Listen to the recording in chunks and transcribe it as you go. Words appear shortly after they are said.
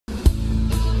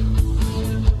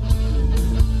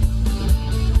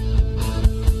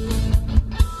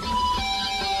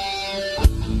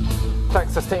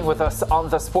So staying with us on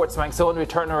the Sportsman Zone, we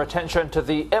turn our attention to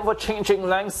the ever-changing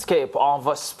landscape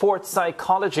of sports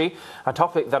psychology, a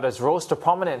topic that has rose to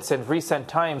prominence in recent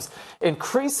times.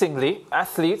 Increasingly,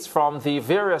 athletes from the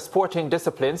various sporting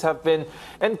disciplines have been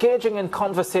engaging in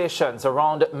conversations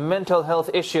around mental health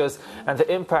issues and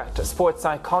the impact sports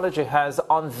psychology has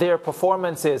on their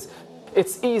performances.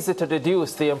 It's easy to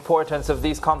deduce the importance of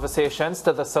these conversations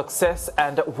to the success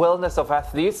and wellness of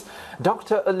athletes.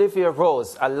 Dr. Olivia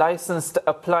Rose, a licensed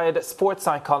applied sports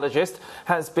psychologist,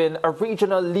 has been a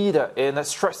regional leader in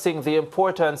stressing the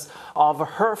importance of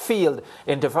her field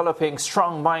in developing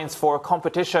strong minds for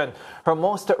competition. Her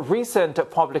most recent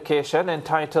publication,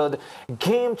 entitled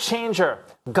Game Changer,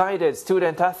 Guided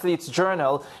Student Athletes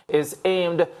Journal, is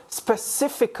aimed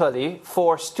specifically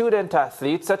for student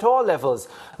athletes at all levels.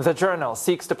 The journal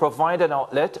seeks to provide an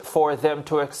outlet for them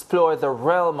to explore the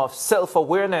realm of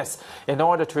self-awareness in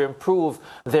order to improve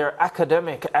their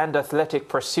academic and athletic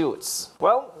pursuits.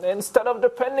 Well, instead of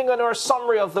depending on our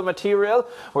summary of the material,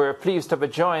 we're pleased to be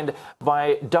joined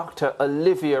by Dr.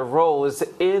 Olivia Rose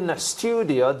in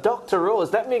studio. Dr.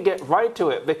 Rose, let me get right to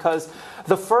it, because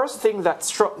the first thing that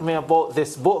struck me about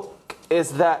this book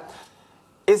is that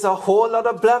it's a whole lot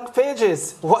of blank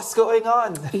pages. What's going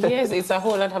on? Yes, it's a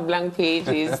whole lot of blank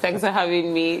pages. Thanks for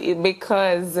having me.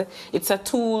 Because it's a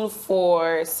tool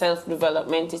for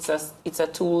self-development. It's a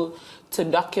tool to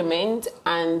document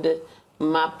and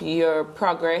map your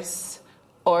progress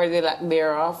or the lack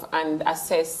thereof, and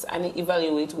assess and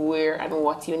evaluate where and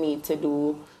what you need to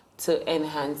do to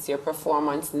enhance your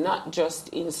performance, not just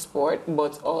in sport,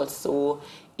 but also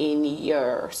in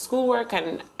your schoolwork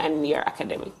and your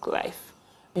academic life.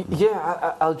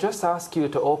 Yeah, I'll just ask you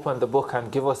to open the book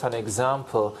and give us an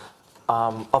example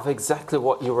of exactly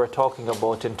what you were talking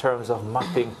about in terms of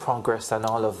mapping progress and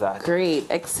all of that. Great,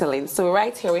 excellent. So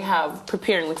right here we have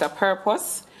preparing with a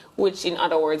purpose, which in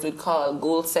other words we call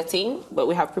goal setting, but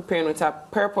we have preparing with a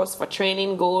purpose for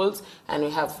training goals, and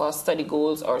we have for study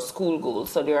goals or school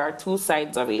goals. So there are two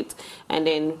sides of it. And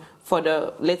then for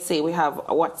the, let's say we have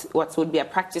what would be a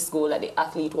practice goal that the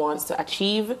athlete wants to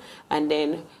achieve, and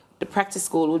then the practice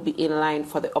goal would be in line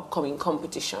for the upcoming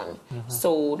competition. Mm-hmm.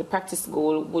 So the practice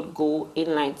goal would go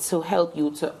in line to help you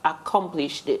to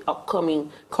accomplish the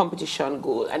upcoming competition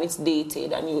goal, and it's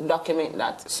dated, and you document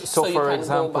that. So for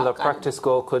example, a practice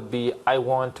goal could be, I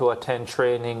want to attend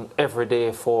training every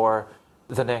day for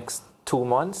the next 2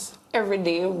 months. Every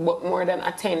day, but more than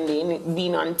attending,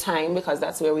 being on time, because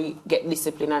that's where we get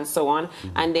discipline and so on. Mm-hmm.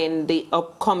 And then the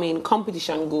upcoming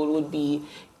competition goal would be,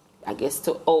 I guess,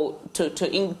 to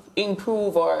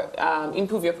improve or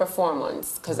improve your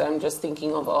performance, because I'm just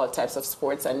thinking of all types of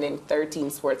sports, and then 13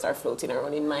 sports are floating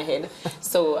around in my head.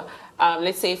 So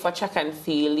let's say for track and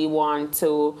field, you want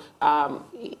to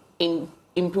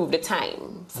improve the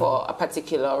time for a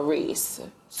particular race.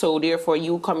 So therefore,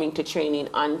 you coming to training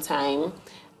on time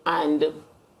and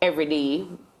every day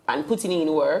and putting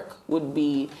in work would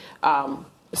be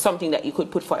something that you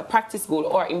could put for a practice goal,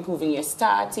 or improving your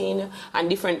starting and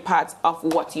different parts of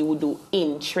what you would do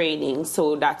in training,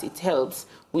 so that it helps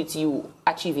with you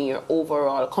achieving your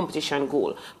overall competition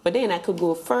goal. But then I could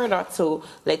go further to,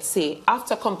 let's say,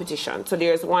 after competition. So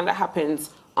there's one that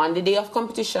happens on the day of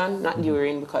competition, not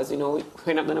during, because, you know,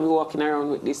 we're not going to be walking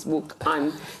around with this book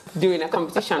on during a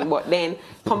competition. But then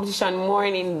competition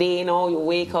morning, day, you know, you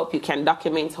wake up, you can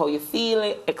document how you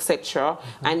feel, etc.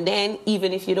 And then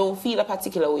even if you don't feel a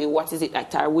particular way, what is it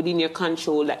that are within your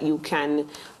control that you can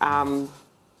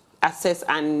assess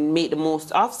and make the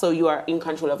most of, so you are in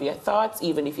control of your thoughts,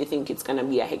 even if you think it's going to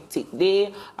be a hectic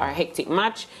day or a hectic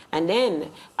match. And then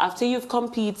after you've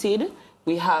competed,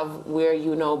 we have where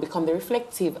you now become the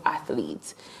reflective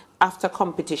athlete. After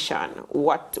competition,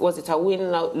 what was it, a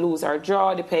win, lose, or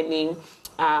draw, depending.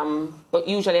 But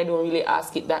usually I don't really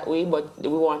ask it that way, but we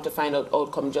want to find out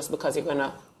outcome, just because you're going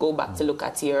to go back to look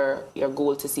at your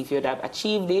goal to see if you'd have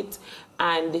achieved it.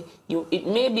 And it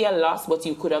may be a loss, but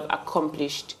you could have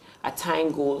accomplished a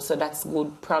time goal, so that's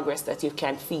good progress that you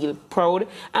can feel proud.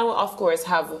 And we, of course,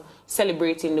 have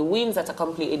celebrating the wins at a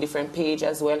completely different page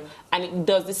as well. And it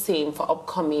does the same for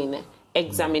upcoming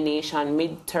examination,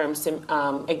 midterm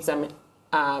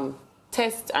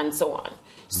tests, and so on.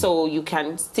 So you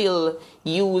can still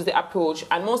use the approach,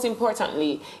 and most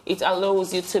importantly, it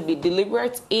allows you to be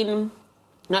deliberate in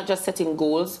not just setting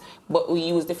goals, but we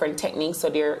use different techniques. So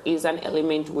there is an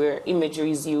element where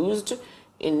imagery is used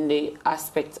in the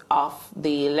aspect of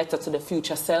the letter to the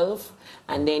future self,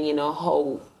 and then, you know,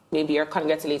 how maybe you're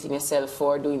congratulating yourself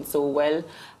for doing so well,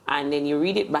 and then you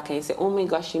read it back and you say, oh my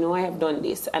gosh, you know, I have done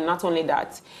this. And not only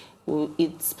that,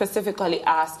 it specifically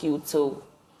asks you to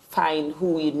find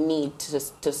who you need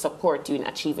to support you in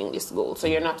achieving this goal. So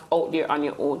you're not out there on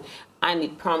your own. And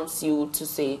it prompts you to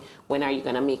say, when are you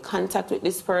going to make contact with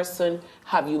this person?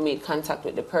 Have you made contact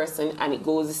with the person? And it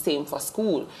goes the same for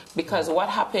school. Because what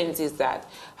happens is that,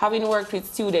 having worked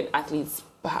with student athletes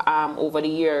over the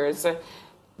years,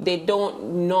 they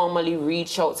don't normally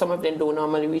reach out. Some of them don't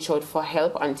normally reach out for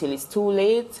help until it's too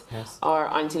late, yes, or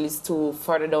until it's too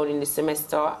further down in the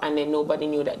semester, and then nobody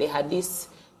knew that they had this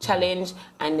challenge,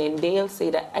 and then they'll say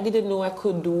that I didn't know I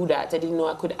could do that, I didn't know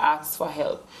I could ask for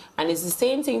help. And it's the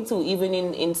same thing too, even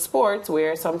in sports,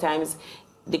 where sometimes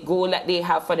the goal that they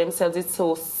have for themselves is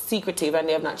so secretive and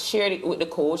they have not shared it with the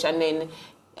coach, and then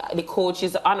the coach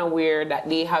is unaware that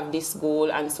they have this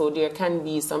goal, and so there can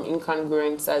be some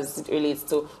incongruence as it relates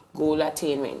to goal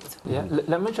attainment. Yeah,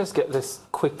 let me just get this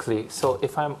quickly. So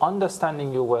if I'm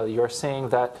understanding you well, you're saying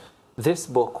that this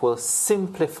book will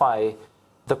simplify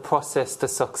the process to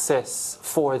success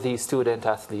for these student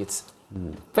athletes.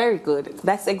 Very good.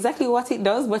 That's exactly what it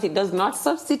does, but it does not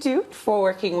substitute for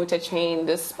working with a trained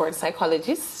sports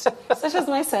psychologist, such as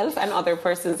myself and other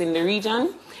persons in the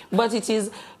region. But it is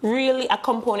really a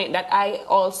component that I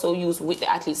also use with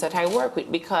the athletes that I work with,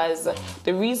 because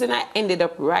the reason I ended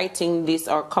up writing this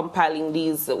or compiling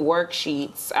these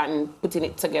worksheets and putting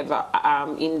it together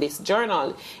in this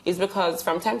journal is because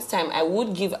from time to time I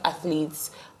would give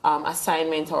athletes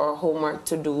assignment or homework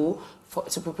to do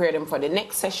to prepare them for the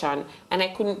next session, and I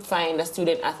couldn't find a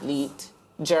student athlete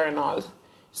journal.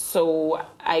 So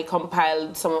I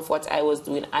compiled some of what I was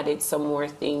doing, added some more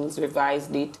things,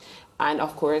 revised it, and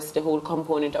of course the whole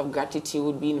component of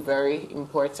gratitude being very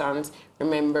important,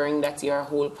 remembering that you're a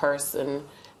whole person,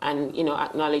 and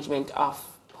acknowledgement of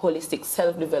holistic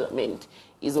self-development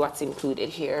is what's included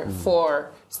here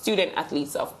for student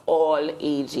athletes of all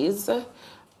ages,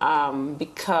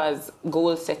 because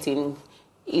goal setting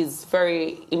is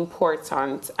very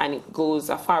important and it goes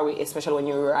a far way, especially when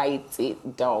you write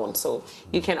it down. So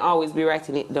you can always be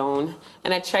writing it down.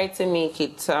 And I try to make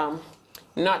it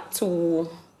not too...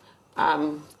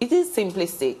 it is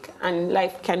simplistic, and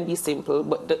life can be simple,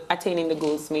 but attaining the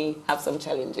goals may have some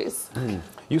challenges.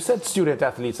 You said student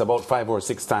athletes about 5 or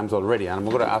 6 times already, and I'm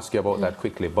going to ask you about that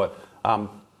quickly. But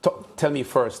tell me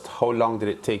first, how long did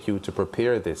it take you to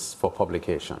prepare this for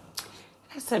publication?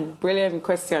 That's a brilliant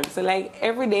question. So,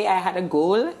 every day I had a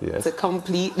goal to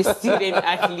complete the student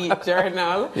athlete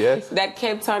journal. Yes. That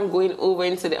kept on going over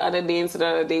into the other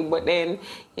day, But then,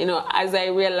 as I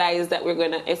realized that we're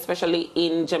going to, especially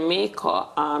in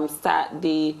Jamaica, start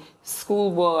the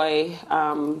schoolboy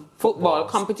football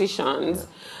competitions.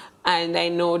 And I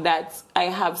know that I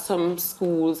have some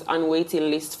schools on waiting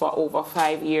list for over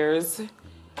 5 years.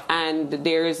 And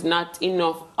there is not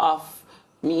enough of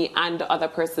me and the other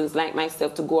persons like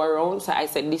myself to go around. So I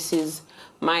said, this is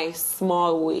my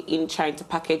small way in trying to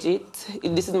package it.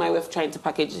 This is my way of trying to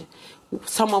package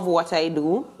some of what I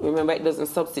do. Remember, it doesn't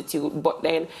substitute. But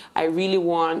then I really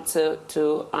want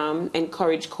to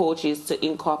encourage coaches to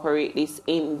incorporate this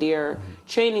in their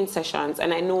training sessions.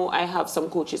 And I know I have some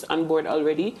coaches on board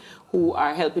already who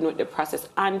are helping with the process,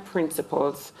 and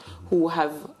principals who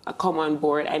have come on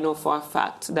board. I know for a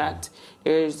fact that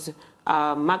there's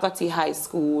Magoti High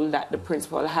School that the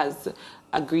principal has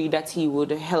agreed that he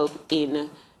would help in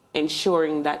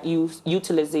ensuring that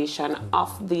utilization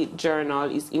of the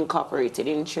journal is incorporated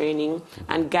in training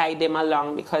and guide them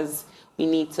along, because we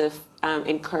need to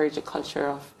encourage a culture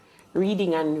of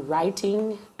reading and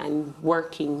writing and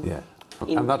working. Yeah.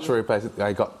 I'm not sure if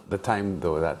I got the time,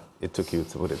 though, that it took you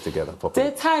to put it together properly.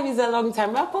 The time is a long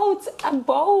time. About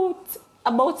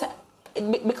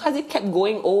because it kept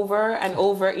going over and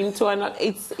over into another.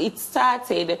 It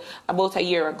started about a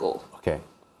year ago. Okay.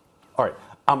 All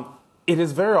right. It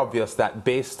is very obvious that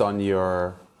based on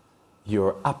your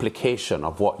application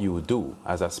of what you do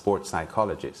as a sports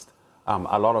psychologist,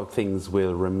 a lot of things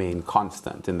will remain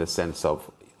constant in the sense of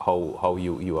how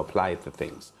you apply the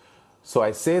things. So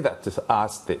I say that to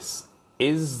ask this: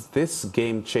 is this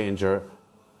game changer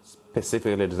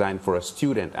specifically designed for a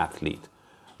student athlete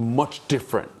much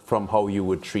different from how you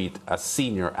would treat a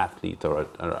senior athlete or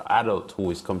an adult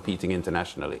who is competing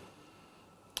internationally?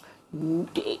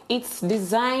 It's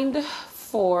designed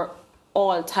for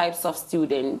all types of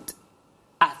student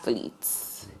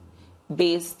athletes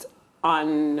based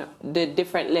on the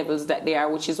different levels that they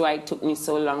are, which is why it took me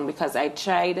so long, because I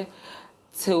tried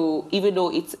to, even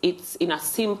though it's in a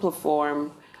simple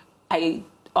form, I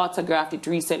autographed it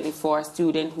recently for a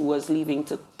student who was leaving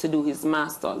to do his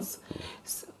master's.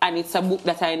 And it's a book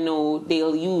that I know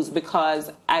they'll use,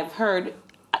 because I've heard,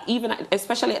 even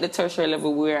especially at the tertiary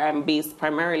level where I'm based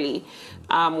primarily,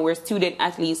 where student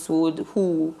athletes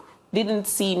who didn't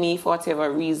see me for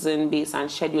whatever reason based on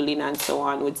scheduling and so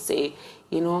on would say,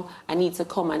 you know, I need to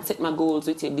come and set my goals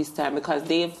with you this time because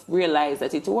they've realized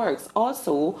that it works.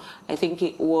 Also, I think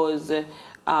it was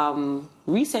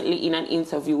recently in an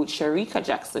interview with Sharika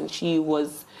Jackson, she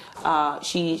was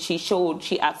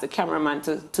she asked the cameraman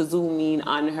to zoom in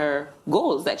on her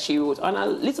goals that she wrote on a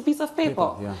little piece of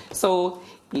paper. Yeah. So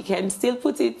you can still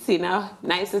put it in a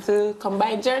nice little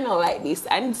combined journal like this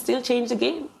and still change the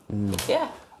game. Yeah.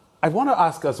 I want to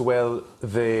ask as well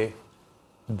the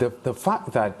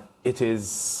fact that it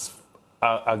is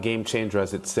a game changer,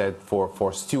 as it said,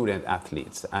 for student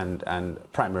athletes and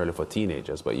primarily for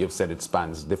teenagers. But you've said it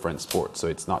spans different sports, so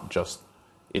it's not just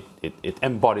it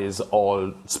embodies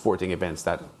all sporting events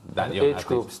that young age athletes,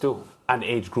 groups too, and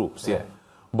age groups. Yeah.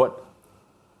 But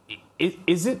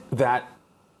is it that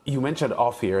you mentioned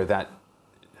off here that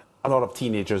a lot of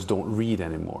teenagers don't read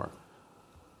anymore,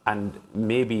 and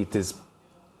maybe it is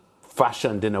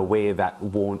fashioned in a way that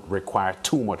won't require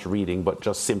too much reading, but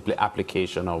just simply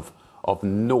application of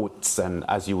notes and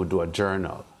as you would do a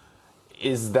journal.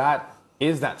 Is that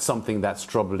something that's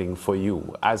troubling for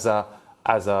you as a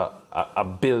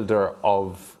builder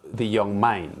of the young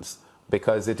minds?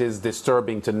 Because it is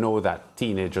disturbing to know that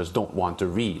teenagers don't want to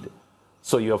read.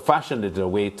 So you have fashioned it in a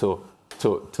way to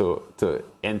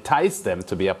entice them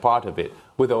to be a part of it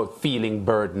without feeling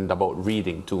burdened about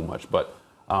reading too much. But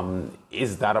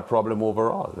is that a problem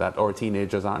overall, that our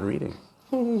teenagers aren't reading?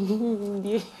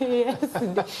 Yes.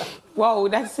 Wow,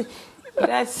 that's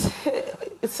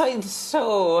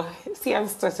so. See, I'm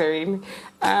stuttering.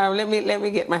 Let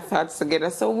me get my thoughts together.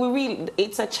 So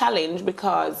it's a challenge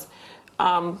because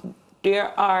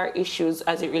there are issues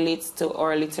as it relates to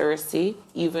our literacy,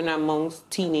 even amongst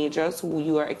teenagers who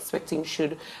you are expecting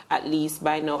should at least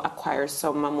by now acquire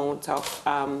some amount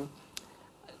of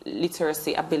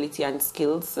literacy ability and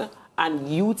skills and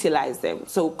utilize them,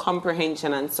 so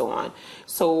comprehension and so on.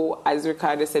 So as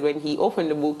Ricardo said, when he opened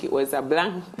the book, it was a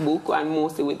blank book and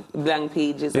mostly with blank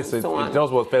pages and so on. It does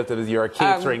what felt as you're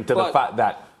catering to the fact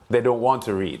that they don't want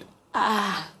to read.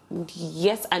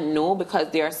 Yes and no, because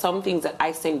there are some things that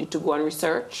I send you to go and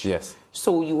research. Yes.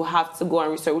 So you have to go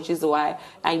and research, which is why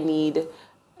I need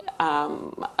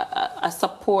a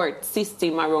support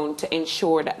system around to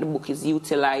ensure that the book is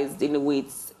utilized in the way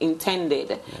it's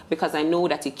intended, because I know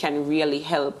that it can really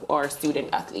help our student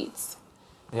athletes.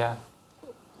 Yeah.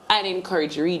 And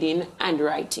encourage reading and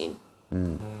writing.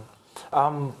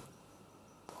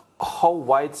 How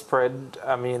widespread,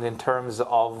 I mean, in terms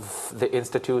of the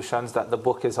institutions that the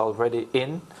book is already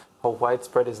in, how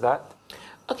widespread is that?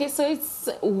 Okay, so it's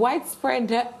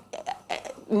widespread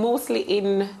mostly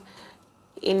in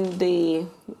the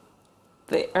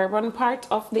urban part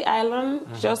of the island,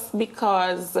 just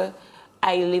because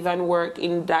I live and work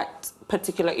in that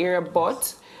particular area,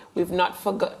 but we've not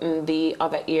forgotten the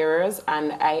other areas,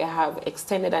 and I have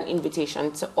extended an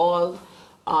invitation to all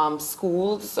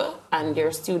schools and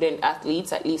their student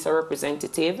athletes, at least a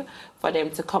representative, for them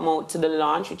to come out to the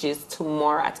launch, which is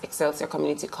tomorrow at Excelsior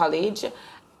Community College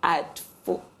at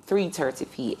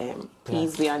 3:30 p.m.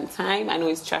 Please be on time. I know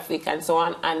it's traffic and so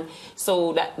on, and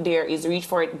so that there is reach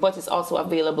for it, but it's also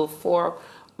available for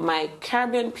my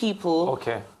Caribbean people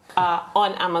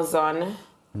on Amazon.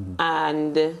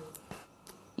 And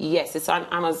yes, it's on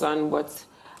Amazon, but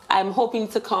I'm hoping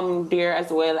to come there as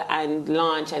well and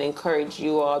launch and encourage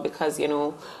you all, because, you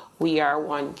know, we are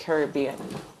one Caribbean.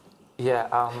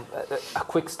 Yeah, a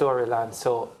quick story, Lance.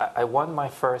 So I won my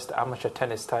first amateur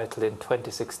tennis title in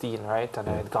 2016, right? And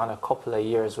I had gone a couple of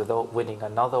years without winning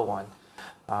another one.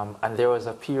 And there was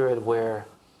a period where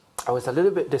I was a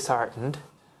little bit disheartened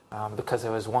because I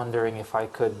was wondering if I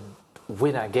could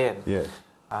win again. Yeah.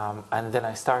 And then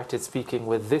I started speaking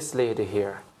with this lady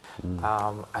here.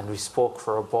 And we spoke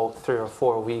for about 3 or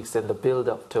 4 weeks in the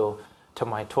build-up to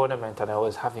my tournament, and I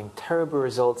was having terrible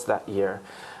results that year.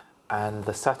 And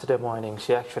the Saturday morning,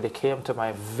 she actually came to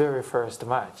my very first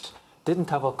match. Didn't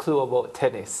have a clue about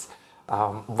tennis,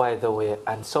 by the way,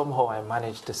 and somehow I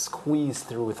managed to squeeze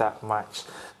through that match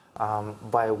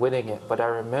by winning it. But I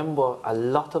remember a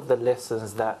lot of the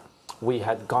lessons that we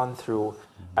had gone through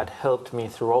had helped me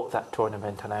throughout that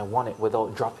tournament, and I won it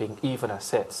without dropping even a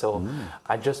set. So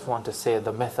I just want to say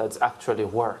the methods actually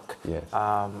work. Yes.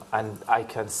 And I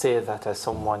can say that as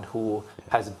someone who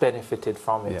has benefited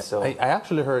from it. Yeah. So I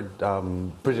actually heard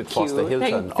Bridget Foster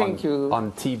Hilton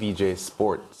on TVJ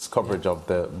Sports coverage of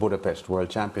the Budapest World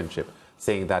Championship,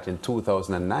 saying that in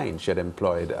 2009 she had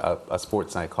employed a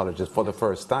sports psychologist for the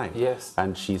first time. Yes.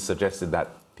 And she suggested that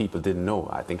people didn't know.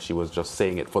 I think she was just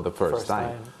saying it for the first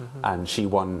time. And she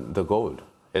won the gold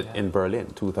in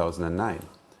Berlin, 2009.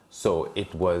 So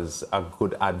it was a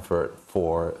good advert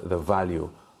for the value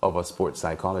of a sports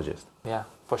psychologist. Yeah,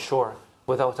 for sure,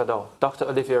 without a doubt. Dr.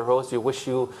 Olivia Rose, we wish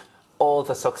you all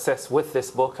the success with this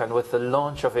book and with the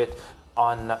launch of it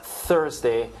on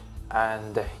Thursday.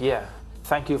 And yeah,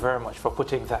 thank you very much for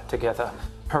putting that together.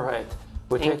 All right,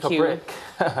 we take a break.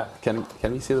 Can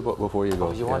we see the book before you go?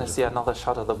 Oh, you want to see another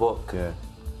shot of the book?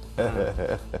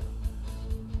 Yeah.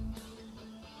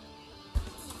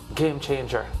 Game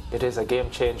changer. It is a game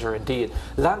changer indeed.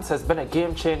 Lance has been a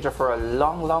game changer for a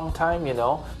long, long time, you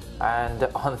know. And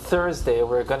on Thursday,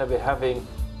 we're going to be having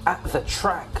At the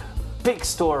Track big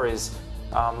stories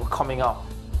coming up.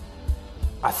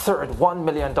 A third $1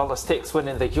 million stakes win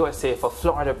in the USA for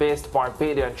Florida-based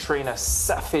Barbadian trainer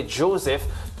Safi Joseph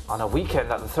on a weekend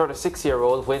that the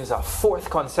 36-year-old wins a fourth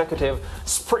consecutive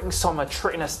Spring Summer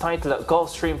Trainers title at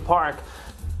Gulfstream Park.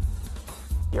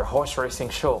 Your horse racing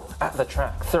show At the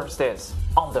Track, Thursdays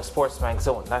on the Sportsman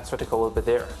Zone. Lance Whitaker will be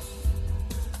there.